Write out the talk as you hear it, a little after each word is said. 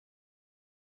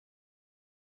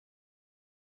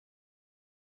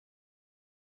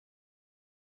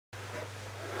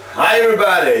Hi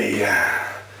everybody,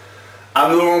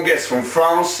 I'm Laurent Guest from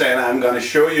France, and I'm gonna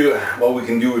show you what we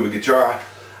can do with a guitar.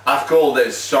 I've called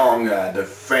this song the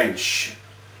French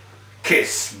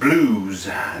Kiss Blues.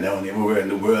 Known everywhere in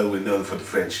the world, we're known for the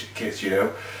French Kiss, you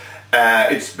know.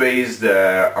 It's based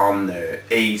on the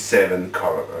A7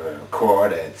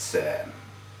 chord. It's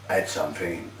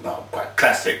something not quite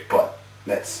classic, but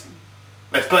let's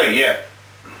play, yeah.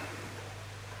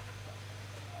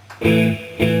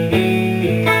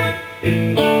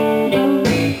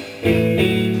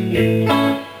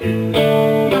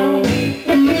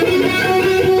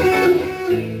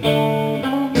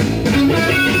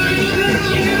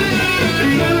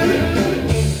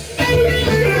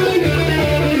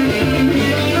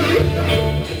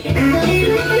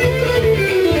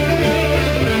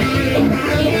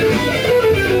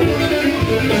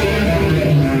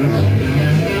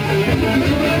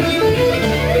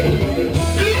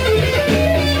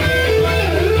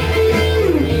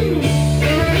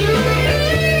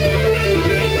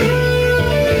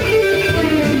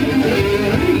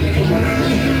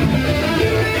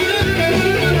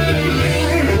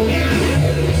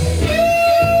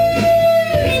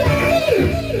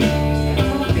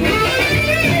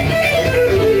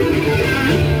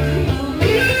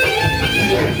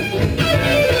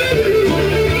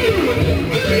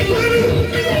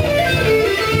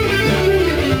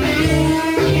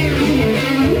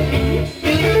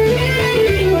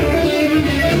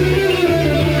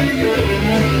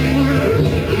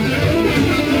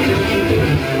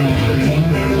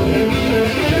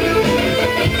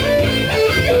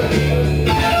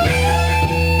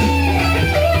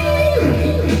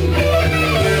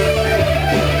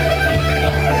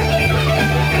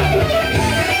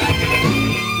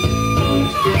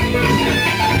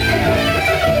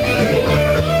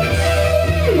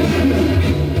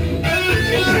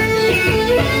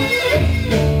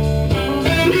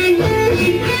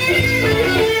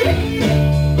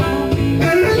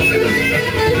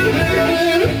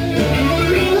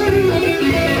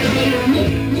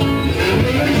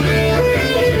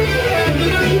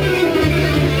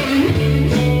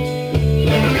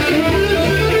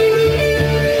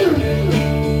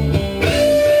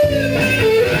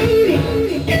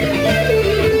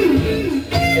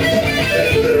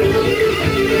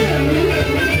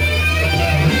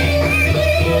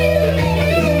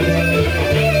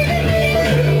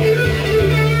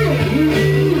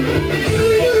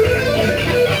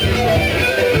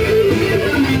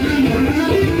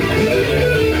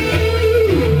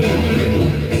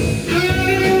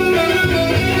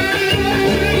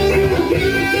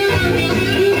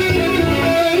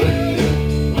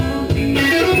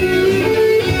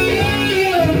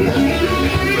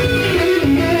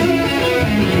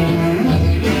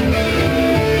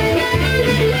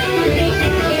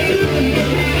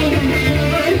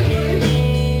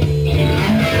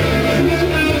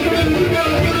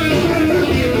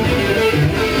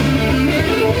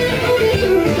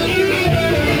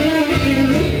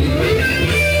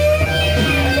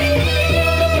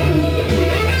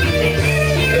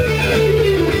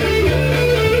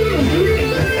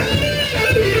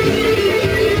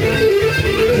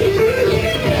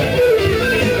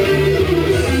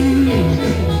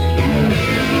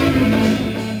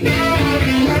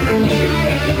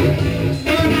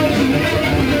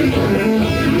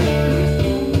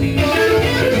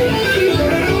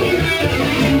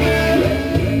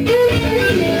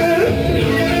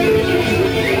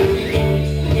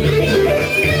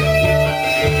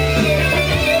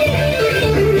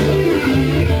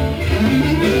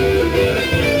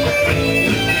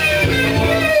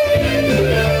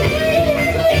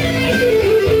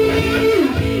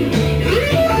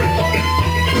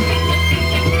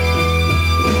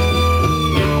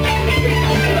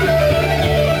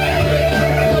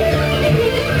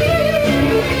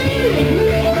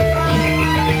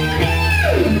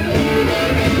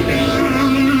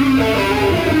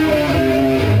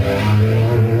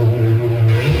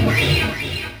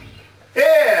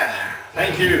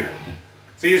 Thank you.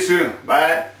 See you soon.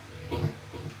 Bye.